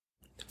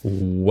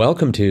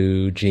Welcome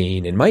to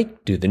Gene and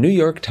Mike do the New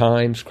York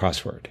Times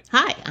crossword.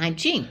 Hi, I'm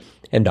Jean.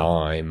 And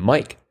I'm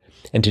Mike.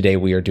 And today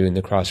we are doing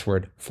the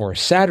crossword for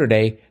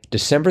Saturday,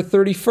 December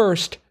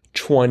 31st,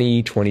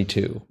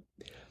 2022.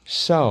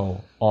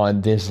 So,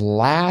 on this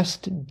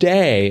last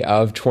day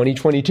of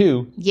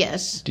 2022,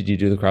 Yes. did you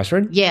do the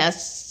crossword?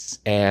 Yes.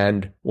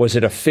 And was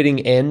it a fitting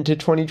end to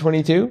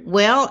 2022?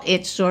 Well,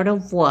 it sort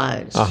of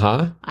was.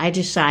 I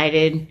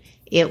decided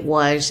it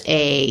was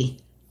a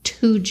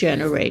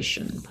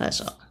two-generation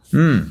puzzle.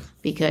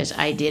 Because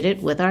I did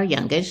it with our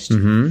youngest,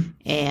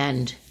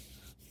 and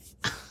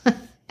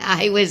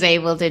I was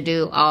able to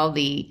do all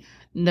the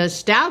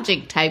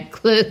nostalgic type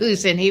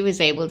clues, and he was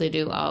able to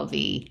do all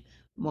the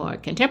more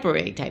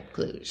contemporary type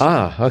clues.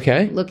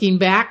 Okay. Looking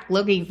back,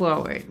 looking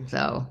forward.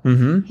 So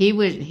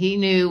he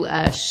knew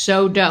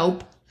So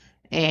Dope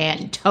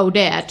and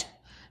Toadette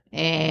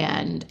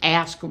and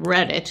Ask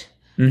Reddit.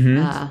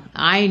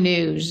 I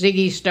knew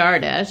Ziggy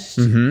Stardust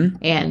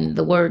and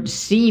the word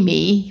 "see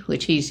me,"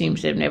 which he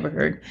seems to have never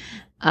heard.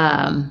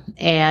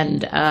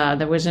 And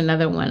there was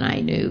another one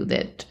I knew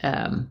that,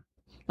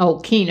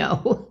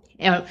 Keno.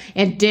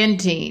 And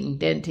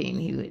Dentine.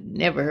 He had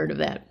never heard of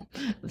that.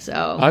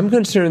 So I'm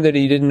concerned that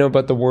he didn't know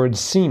about the word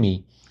 "see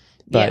me."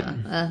 But,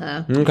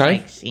 Okay.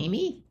 Like, see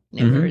me?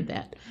 Never heard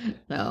that.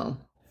 So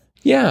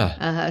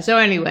Yeah. So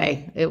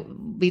anyway,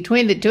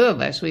 between the two of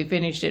us, we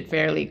finished it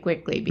fairly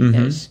quickly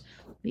because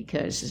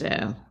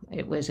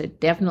it was a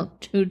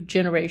definite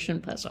two-generation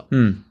puzzle.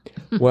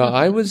 Well,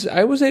 I was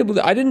able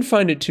to, I didn't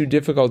find it too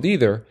difficult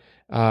either.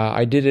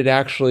 I did it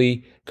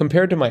actually,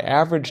 compared to my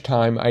average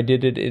time, I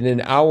did it in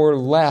an hour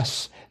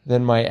less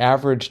than my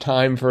average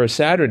time for a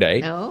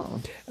Saturday.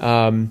 Oh.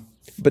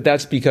 But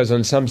that's because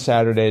on some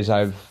Saturdays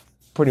I've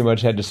pretty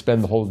much had to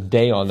spend the whole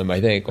day on them,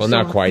 I think. Well,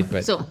 not quite,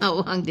 but. So how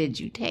long did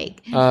you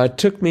take? It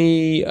took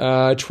me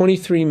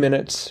 23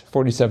 minutes,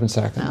 47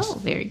 seconds. Oh,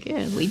 very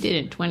good. We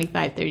did it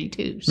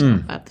 25:32, so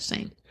about the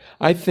same.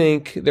 I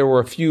think there were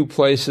a few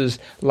places,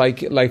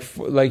 like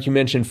you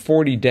mentioned,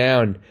 40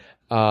 down,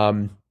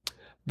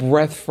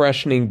 breath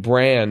freshening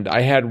brand.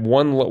 I had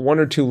one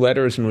or two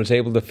letters and was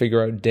able to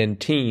figure out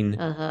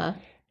Dentine.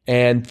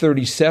 And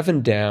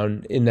 37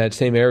 down in that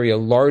same area,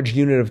 large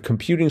unit of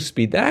computing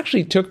speed. That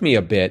actually took me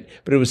a bit,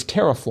 but it was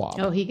teraflop.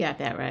 Oh, he got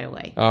that right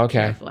away.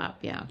 Okay. Teraflop,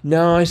 yeah.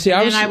 No, I see.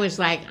 I was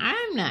like,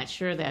 I'm not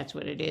sure that's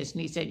what it is.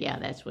 And he said, yeah,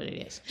 that's what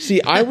it is.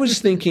 See, I was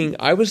thinking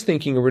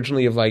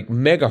originally of like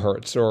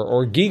megahertz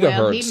or gigahertz.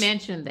 Well, he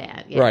mentioned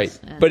that, yes.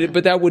 Right.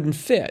 But that wouldn't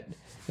fit.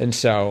 And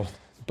so,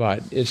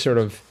 but it's sort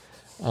of,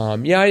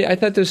 I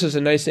thought this was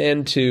a nice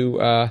end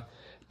to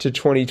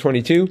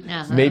 2022.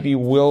 Maybe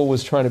Will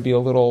was trying to be a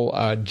little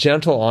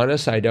gentle on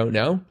us. I don't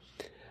know.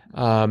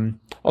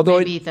 Although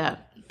Maybe he thought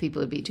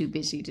people would be too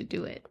busy to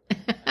do it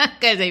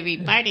because they'd be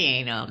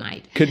partying all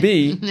night. Could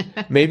be.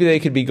 Maybe they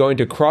could be going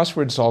to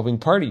crossword solving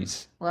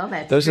parties. Well,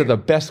 those true. are the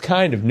best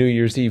kind of New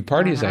Year's Eve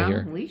parties, I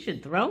hear. We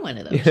should throw one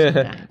of those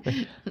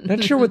sometime.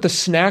 Not sure what the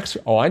snacks.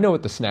 Oh, I know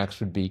what the snacks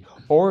would be.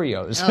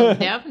 Oreos. Oh,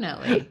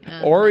 definitely.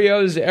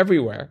 Oreos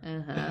everywhere.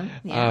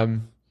 Yeah.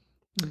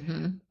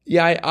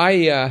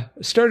 I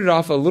started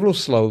off a little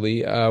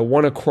slowly.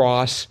 One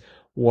across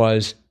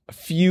was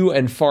few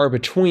and far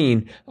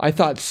between. I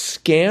thought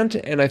scant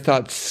and I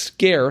thought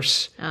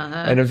scarce,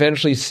 and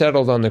eventually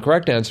settled on the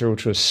correct answer,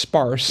 which was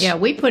sparse. Yeah,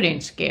 we put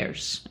in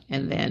scarce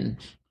and then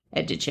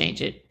had to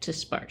change it to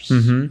sparse.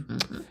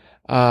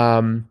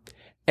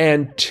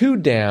 And two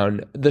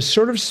down, the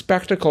sort of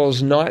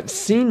spectacles not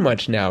seen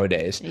much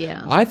nowadays.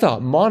 Yeah. I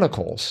thought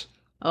monocles.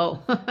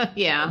 Oh,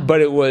 yeah. But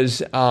it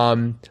was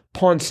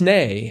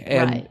pince-nez,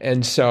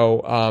 and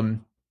so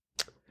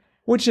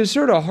which is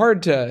sort of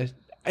hard to.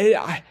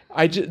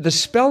 The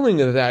spelling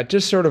of that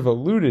just sort of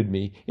eluded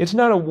me. It's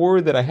not a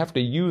word that I have to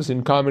use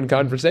in common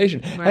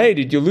conversation. Right. Hey,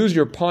 did you lose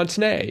your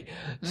pince-nez?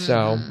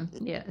 So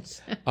yes.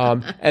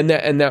 and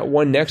that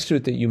one next to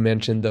it that you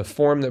mentioned, the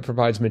form that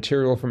provides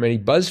material for many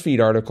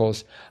BuzzFeed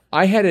articles,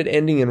 I had it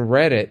ending in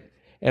Reddit.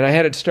 And I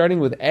had it starting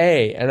with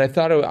A, and I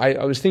thought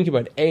I was thinking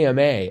about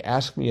AMA,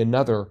 Ask Me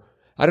Another.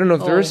 I don't know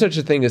if there is such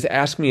a thing as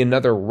Ask Me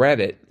Another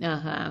Reddit.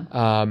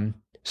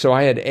 So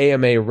I had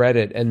AMA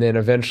Reddit, and then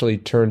eventually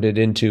turned it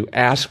into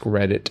Ask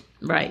Reddit.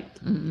 Right.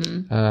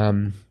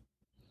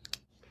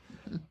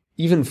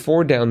 Even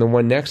four down, the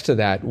one next to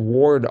that,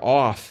 Ward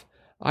Off.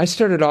 I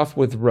started off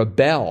with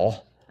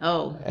Rebel.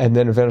 Oh. And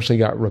then eventually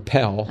got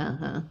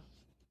Repel.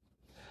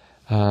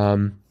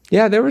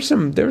 There were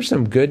some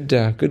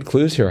good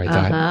clues here, I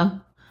thought.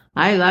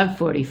 I love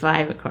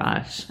 45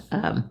 across.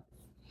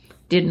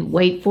 Didn't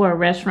wait for a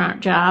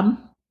restaurant job,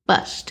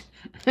 bust.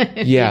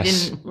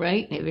 Yes.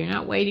 If you're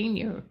not waiting,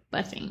 you're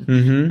busing.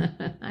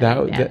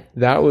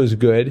 That was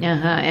good.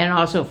 And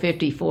also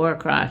 54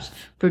 across.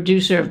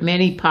 Producer of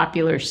many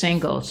popular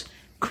singles,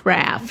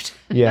 Kraft.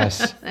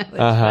 Yes. That was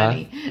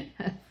funny.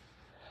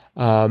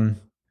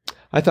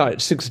 I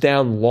thought 6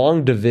 down,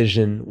 long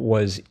division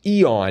was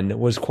Eon,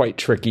 was quite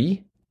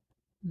tricky.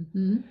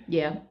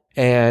 Yeah.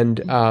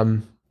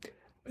 And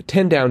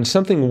 10 down,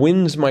 something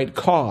winds might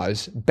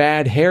cause,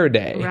 bad hair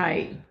day.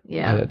 Right.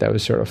 Yeah. I thought that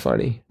was sort of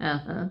funny.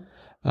 Uh-huh.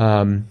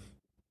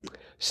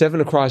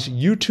 7 across,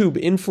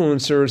 YouTube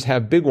influencers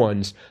have big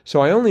ones. So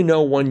I only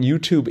know one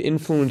YouTube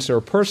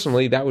influencer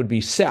personally. That would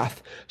be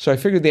Seth. So I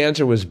figured the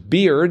answer was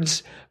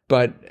beards,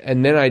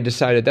 and then I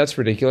decided that's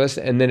ridiculous.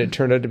 And then it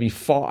turned out to be,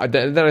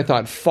 then I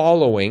thought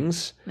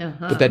followings,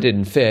 but that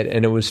didn't fit.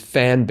 And it was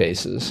fan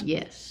bases.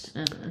 Yes.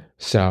 Uh-huh.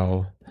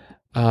 So,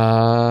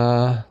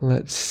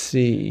 let's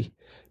see.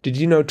 Did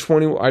you know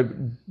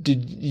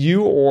did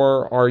you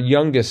or our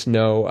youngest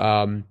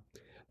know,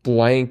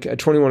 blank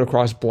 21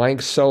 across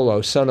blank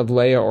Solo, son of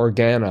Leia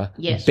Organa?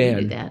 Yes, Ben.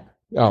 we did that.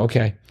 Oh,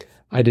 okay.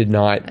 I did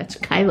not. That's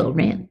Kylo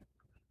Ren.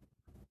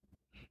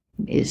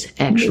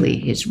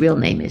 His real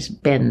name is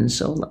Ben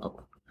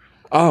Solo.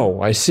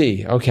 Oh, I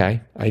see.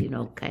 Okay. You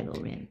know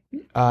Kylo Ren.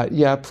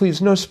 Yeah,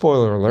 please, no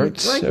spoiler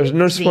alerts. Well, There's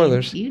no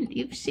spoilers.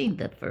 You've seen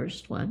the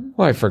first one.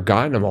 Well, I've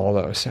forgotten them all,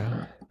 though. So,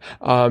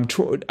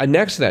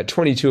 next to that,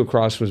 22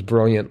 across was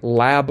brilliant.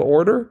 Lab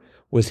order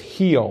was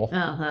heel.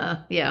 Uh-huh,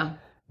 yeah.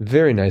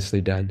 Very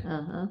nicely done.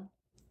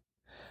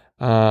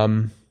 Uh-huh.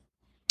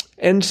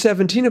 And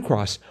 17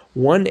 across.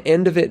 One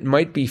end of it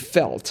might be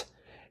felt.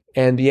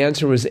 And the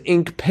answer was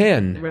ink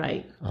pen.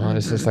 Right. Oh,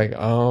 it's just like,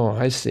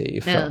 I see.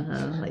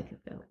 Like a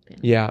felt pen.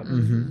 Yeah.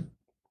 Mm-hmm.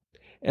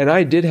 And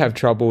I did have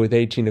trouble with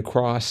 18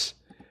 across.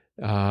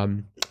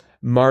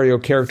 Mario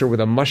character with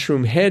a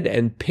mushroom head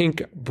and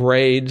pink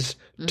braids,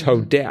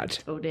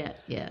 Toadette. Toadette,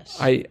 yes.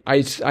 I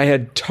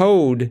had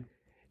Toad,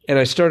 and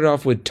I started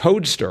off with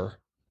Toadster.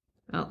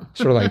 Oh.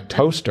 Sort of like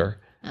toaster.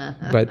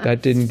 But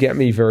that didn't get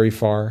me very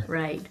far.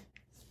 Right.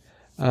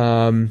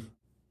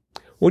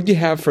 What do you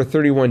have for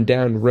 31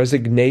 down?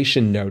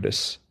 Resignation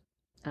notice.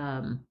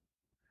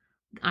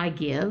 I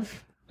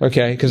give.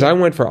 Okay, because I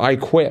went for I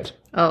quit.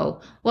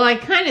 Oh, well, I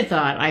kind of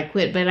thought I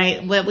quit, but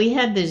we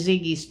had the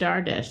Ziggy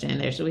Stardust in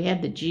there, so we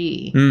had the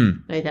G.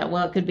 I thought,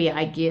 well, it could be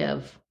I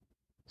give.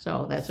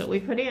 So that's what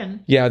we put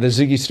in. Yeah, the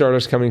Ziggy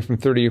Stardust coming from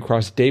 30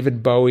 across,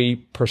 David Bowie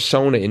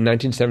persona in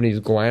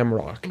 1970s glam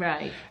rock.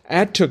 Right.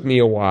 That took me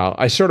a while.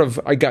 I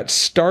got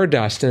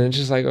Stardust, and it's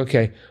just like,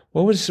 okay,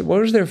 what was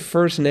their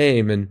first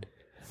name? And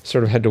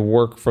sort of had to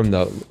work from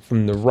the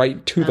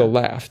right to the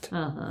left.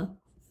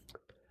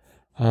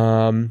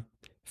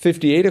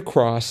 58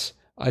 across,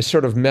 I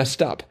sort of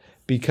messed up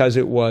because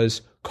it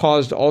was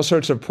caused all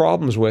sorts of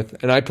problems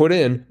with, and I put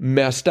in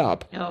messed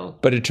up. Oh.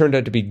 But it turned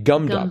out to be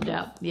gummed up. Gummed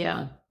up,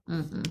 yeah.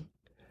 And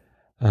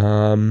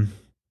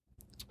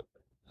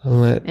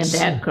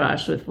that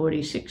crossed with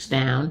 46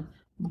 down,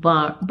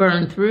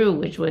 burn through,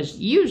 which was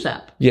use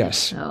up. Yes.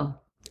 So.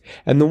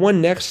 And the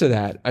one next to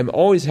that, I'm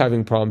always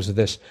having problems with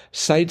this.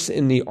 Sites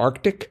in the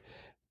Arctic,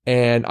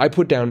 and I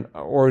put down,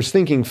 or I was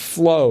thinking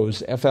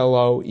floes,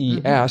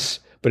 Floes,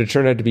 but it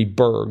turned out to be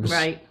bergs.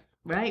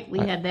 Right. We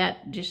had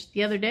that just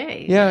the other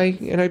day. Yeah,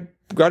 and I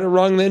got it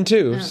wrong then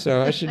too.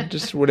 So I should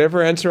just,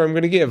 whatever answer I'm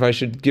going to give, I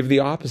should give the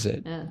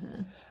opposite.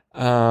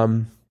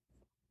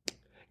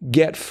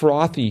 Get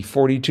frothy,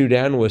 42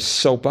 down was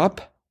soap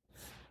up.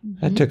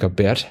 That took a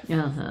bit.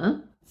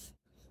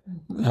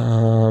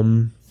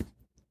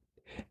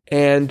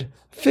 And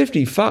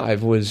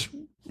 55 was,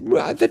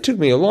 that took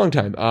me a long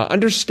time.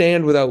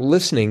 Understand without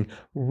listening,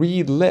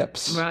 read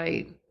lips.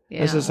 Right. Yeah,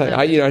 I was just like,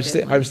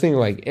 I was thinking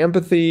like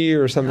empathy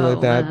or something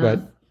like that,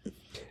 but.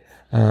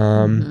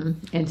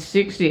 And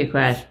 60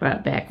 across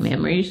brought back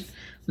memories.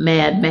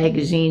 Mad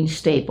Magazine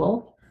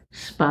staple,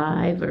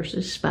 Spy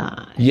versus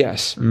Spy.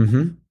 Yes.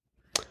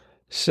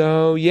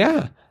 So,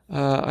 yeah.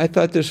 I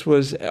thought this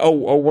was,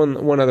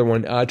 one other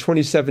one.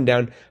 27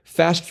 down,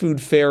 fast food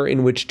fare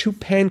in which 2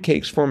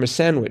 pancakes form a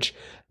sandwich.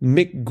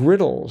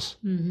 McGriddles.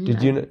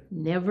 Did you know?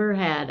 Never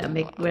had a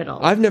McGriddle.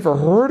 I've never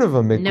heard of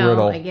a McGriddle.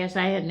 No, I guess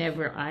I had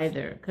never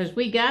either. Because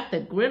we got the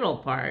griddle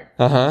part.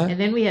 And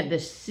then we had the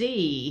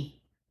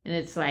C, and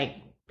it's like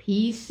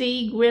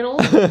PC griddle.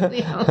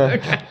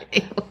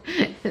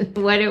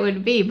 What it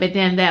would be. But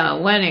then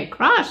that one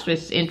across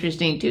was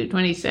interesting too,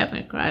 27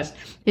 across.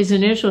 His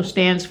initial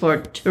stands for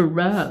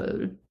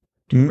Terode.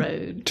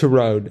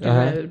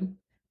 Terode.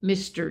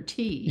 Mr.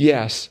 T.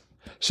 Yes.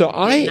 So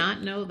I did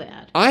not know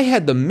that. I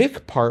had the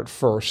Mick part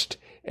first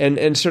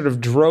and sort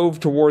of drove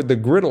toward the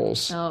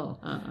griddles.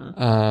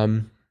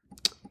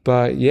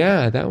 But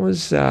yeah, that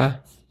was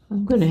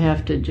I'm going to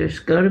have to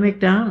just go to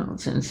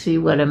McDonald's and see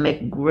what a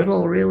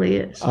McGriddle really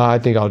is. I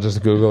think I'll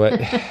just Google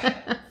it.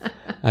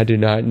 I do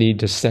not need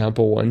to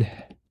sample one.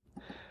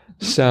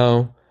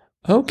 So,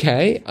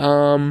 okay.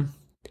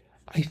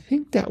 I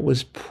think that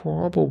was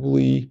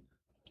probably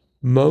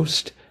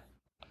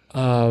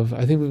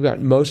I think we've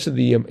got most of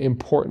the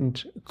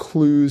important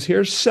clues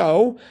here.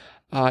 So,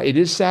 it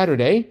is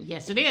Saturday.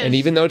 Yes, it is. And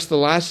even though it's the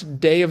last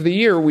day of the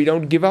year, we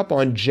don't give up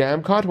on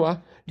Jam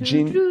Kotwa.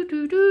 Gene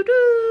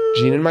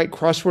and Mike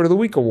Crossword of the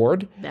Week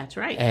Award. That's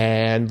right.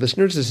 And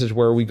listeners, this is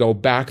where we go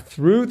back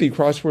through the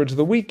Crosswords of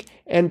the Week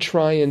and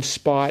try and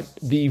spot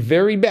the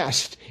very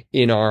best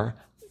in our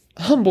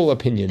humble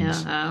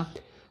opinions.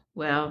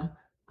 Well,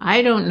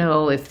 I don't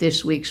know if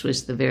this week's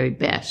was the very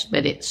best,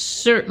 but it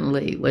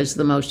certainly was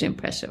the most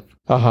impressive,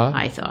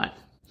 I thought.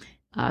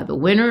 The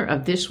winner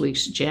of this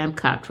week's Jam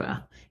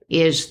Katra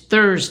is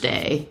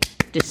Thursday,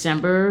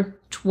 December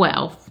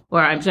 12th, or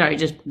I'm sorry,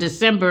 just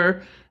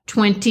December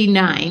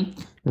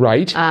 29th.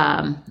 Right.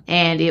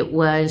 And it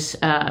was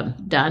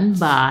done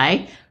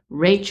by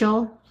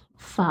Rachel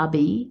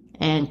Fabi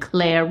and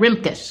Claire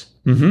Rimkus.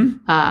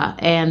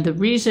 And the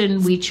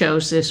reason we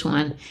chose this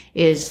one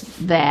is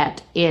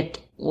that it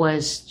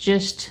was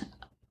just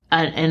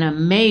an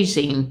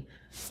amazing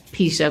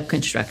piece of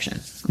construction.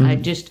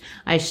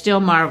 I still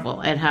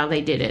marvel at how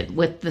they did it,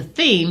 with the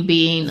theme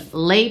being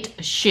late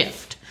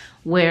shift,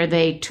 where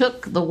they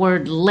took the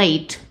word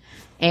late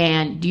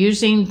and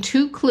using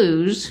two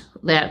clues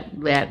that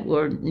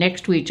were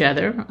next to each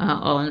other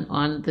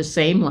on the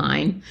same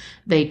line,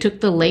 they took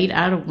the late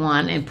out of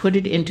one and put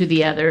it into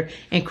the other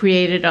and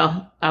created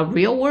a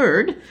real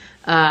word,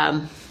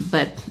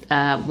 but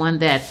one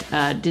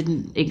that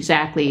didn't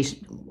exactly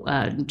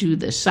do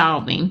the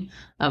solving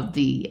of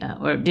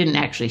or didn't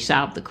actually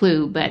solve the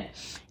clue, but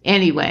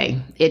anyway,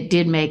 it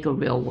did make a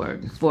real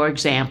word. For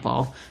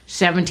example,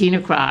 17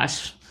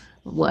 across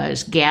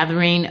was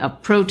gathering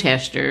of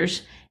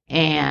protesters,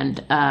 and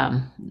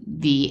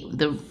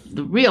the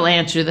real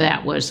answer to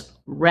that was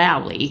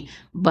rally,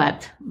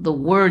 but the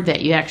word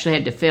that you actually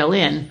had to fill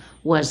in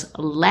was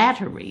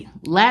laterally.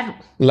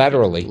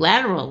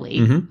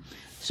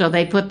 So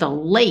they put the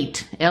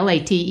late,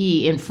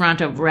 L-A-T-E, in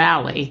front of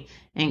rally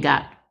and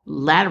got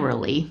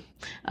laterally.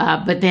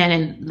 But then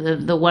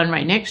in the one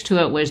right next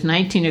to it was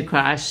 19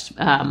 across,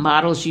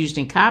 models used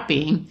in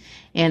copying,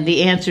 and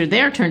the answer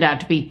there turned out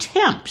to be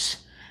temps.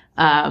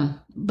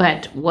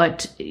 But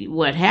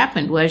what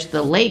happened was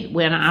the late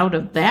went out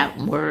of that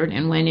word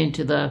and went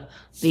into the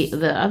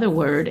other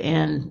word,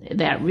 and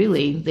that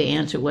really the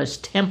answer was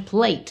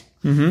template.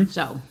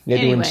 So you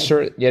had anyway, to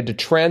insert, you had to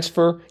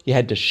transfer, you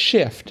had to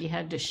shift. You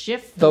had to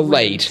shift the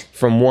late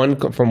from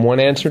one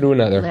answer to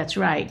another. That's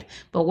right.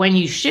 But when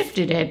you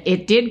shifted it,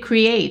 it did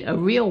create a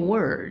real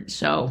word.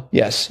 So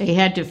yes, they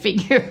had to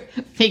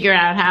figure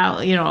out how,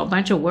 a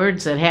bunch of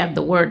words that had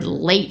the word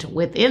late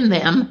within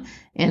them,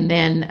 and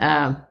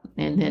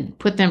then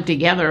put them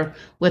together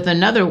with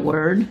another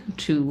word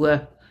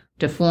to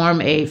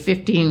form a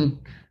 15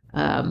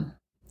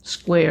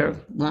 square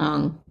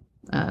long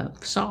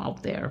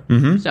solve there.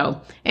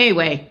 So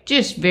anyway,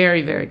 just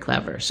very, very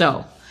clever.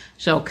 So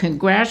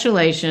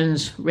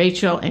congratulations,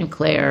 Rachel and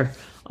Claire,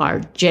 our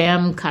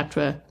Jam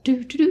Katra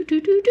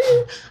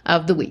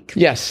of the week.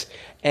 Yes.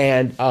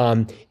 And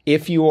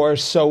if you are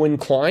so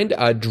inclined,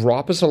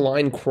 drop us a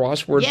line,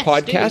 crossword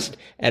podcast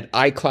at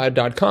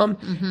iCloud.com,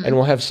 and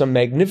we'll have some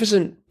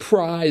magnificent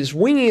prize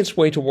winging its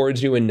way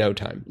towards you in no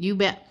time. You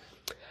bet.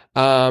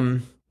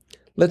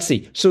 Let's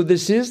see. So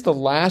this is the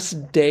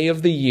last day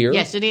of the year.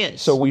 Yes, it is.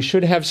 So we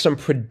should have some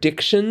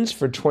predictions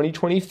for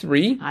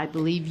 2023. I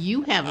believe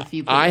you have a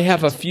few predictions. I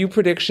have a few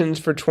predictions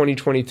for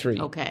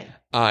 2023. Okay.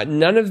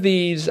 None of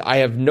these, I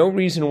have no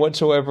reason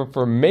whatsoever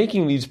for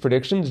making these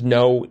predictions.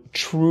 No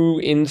true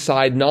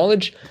inside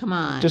knowledge. Come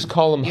on. Just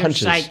call them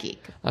hunches. You're psychic.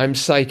 I'm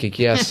psychic,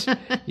 yes.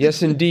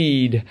 Yes,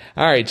 indeed.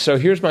 All right, so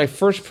here's my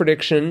first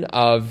prediction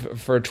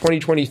for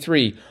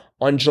 2023.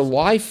 On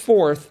July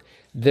 4th,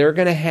 they're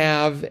going to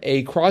have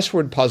a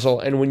crossword puzzle,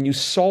 and when you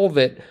solve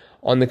it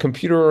on the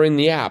computer or in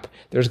the app,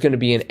 there's going to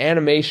be an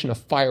animation of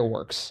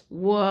fireworks.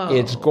 Whoa.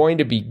 It's going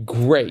to be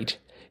great.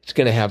 It's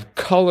going to have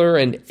color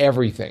and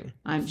everything.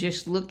 I'm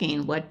just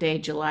looking what day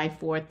July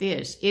 4th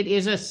is. It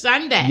is a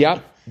Sunday.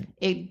 Yep.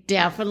 It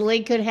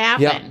definitely could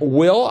happen. Yeah.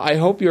 Will, I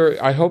hope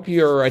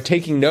you're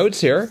taking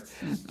notes here.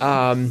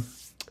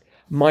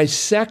 My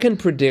second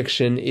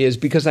prediction is,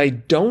 because I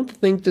don't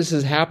think this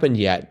has happened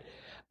yet,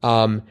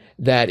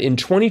 that in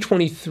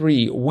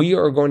 2023, we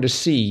are going to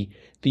see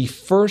the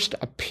first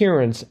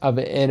appearance of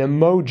an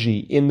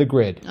emoji in the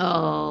grid.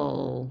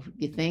 Oh,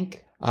 you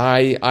think?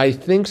 I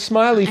think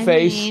smiley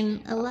face. I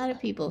mean, a lot of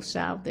people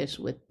solve this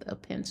with a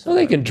pencil.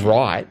 Well, they can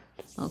draw it.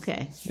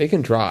 Okay. They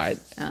can draw it.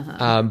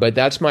 But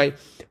that's I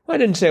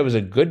didn't say it was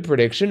a good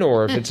prediction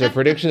or if it's a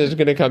prediction that's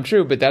going to come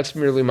true, but that's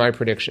merely my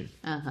prediction.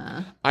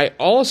 I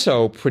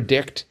also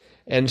predict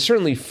and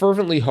certainly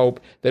fervently hope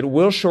that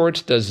Will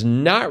Shortz does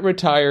not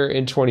retire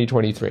in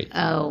 2023.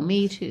 Oh,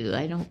 me too.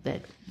 I don't.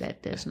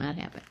 That does not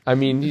happen. I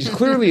mean, he's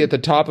clearly at the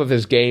top of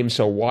his game,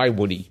 so why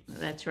would he?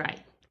 That's right.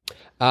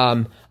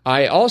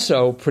 I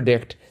also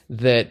predict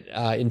that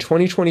in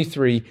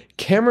 2023,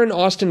 Cameron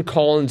Austin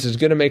Collins is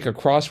going to make a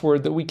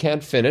crossword that we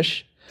can't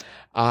finish.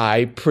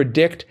 I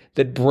predict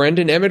that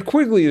Brendan Emmett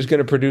Quigley is going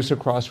to produce a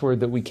crossword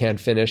that we can't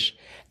finish.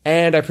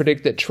 And I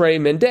predict that Trey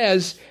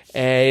Mendez,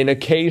 an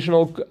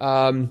occasional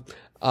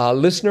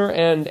listener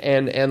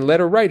and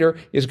letter writer,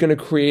 is going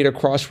to create a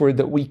crossword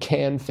that we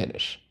can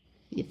finish.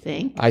 You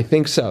think? I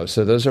think so.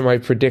 So those are my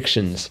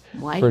predictions.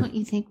 Why don't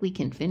you think we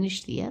can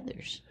finish the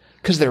others?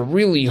 Because they're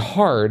really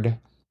hard.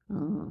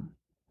 Oh.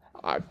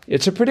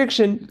 It's a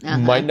prediction.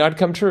 Might not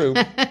come true.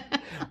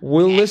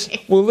 We'll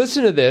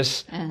listen to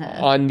this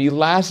on the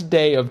last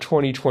day of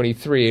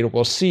 2023, and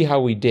we'll see how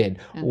we did.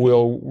 Okay.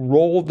 We'll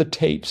roll the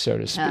tape, so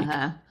to speak.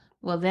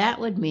 Well, that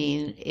would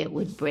mean it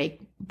would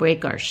break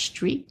break our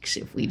streaks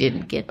if we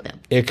didn't get them.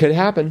 It could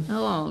happen.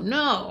 Oh,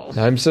 no.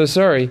 I'm so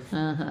sorry.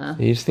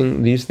 These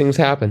things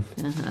happen.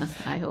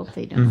 I hope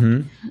they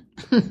don't.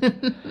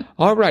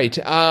 All right.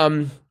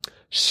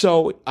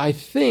 So I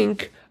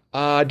think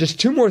just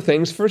two more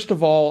things. First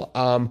of all,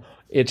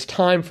 it's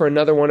time for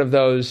another one of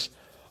those,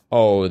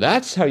 oh,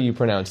 that's how you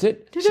pronounce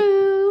it,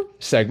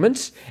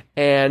 segments.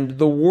 And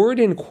the word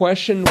in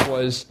question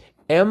was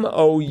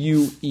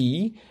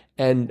MOUE.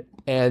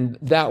 And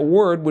that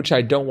word, which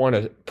I don't want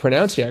to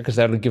pronounce yet because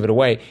that'll give it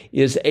away,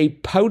 is a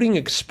pouting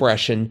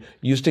expression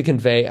used to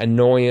convey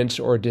annoyance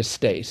or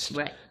distaste.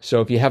 Right.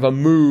 So if you have a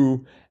moo,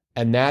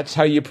 and that's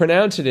how you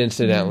pronounce it,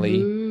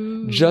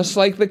 incidentally, just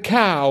like the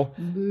cow,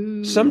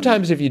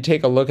 sometimes if you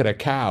take a look at a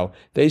cow,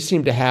 they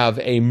seem to have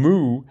a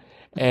moo,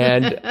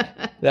 and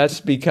that's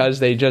because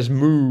they just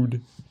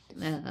mooed.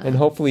 And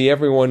hopefully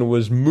everyone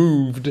was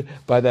moved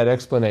by that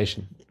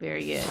explanation.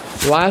 Very good.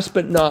 Last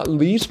but not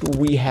least,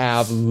 we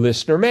have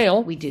listener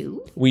mail. We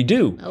do? We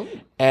do. Oh.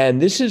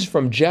 And this is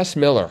from Jess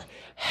Miller.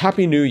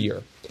 Happy New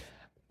Year.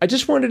 I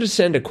just wanted to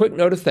send a quick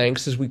note of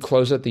thanks as we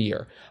close out the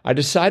year. I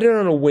decided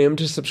on a whim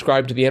to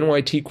subscribe to the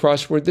NYT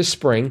crossword this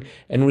spring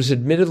and was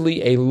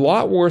admittedly a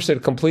lot worse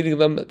at completing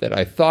them than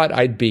I thought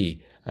I'd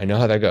be. I know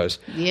how that goes.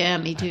 Yeah,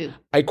 me too.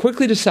 I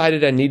quickly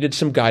decided I needed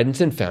some guidance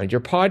and found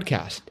your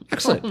podcast.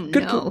 Excellent.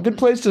 Good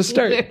place to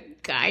start. You're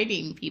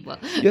guiding people.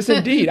 Yes,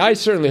 indeed. I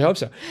certainly hope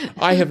so.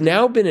 I have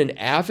now been an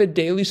avid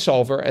daily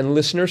solver and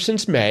listener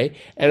since May,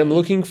 and I'm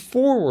looking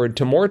forward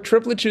to more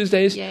Triplet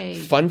Tuesdays, Yay.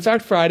 Fun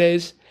Fact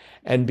Fridays,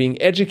 and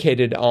being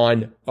educated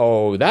on,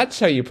 oh, that's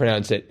how you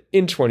pronounce it,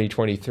 in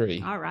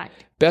 2023. All right.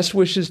 Best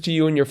wishes to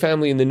you and your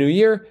family in the new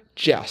year,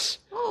 Jess.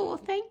 Oh, well,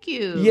 thank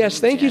you. Yes,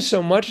 thank you Jess.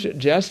 so much,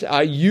 Jess.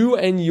 You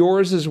and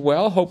yours as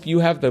well. Hope you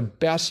have the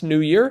best new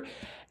year.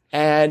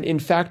 And in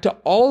fact, to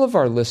all of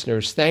our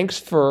listeners, thanks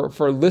for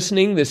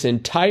listening this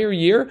entire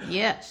year.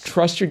 Yes.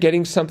 Trust you're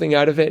getting something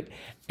out of it.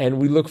 And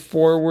we look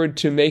forward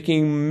to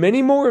making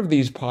many more of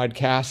these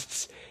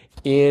podcasts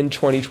in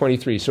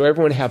 2023. So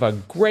everyone have a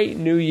great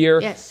new year.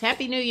 Yes,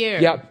 Happy New Year.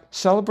 Yep.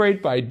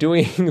 Celebrate by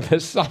doing the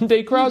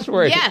Sunday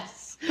crossword.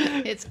 Yes.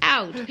 It's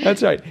out.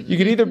 That's right. You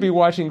could either be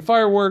watching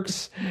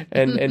fireworks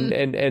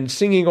and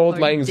singing Old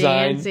Lang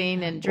Syne.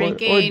 Dancing and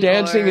drinking. Or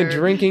dancing and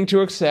drinking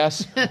to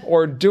excess.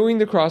 Or doing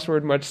the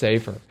crossword much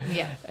safer.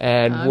 Yeah.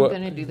 And I'm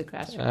going to do the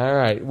crossword. All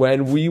right.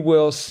 When we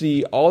will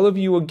see all of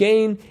you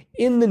again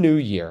in the new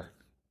year.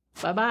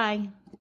 Bye-bye.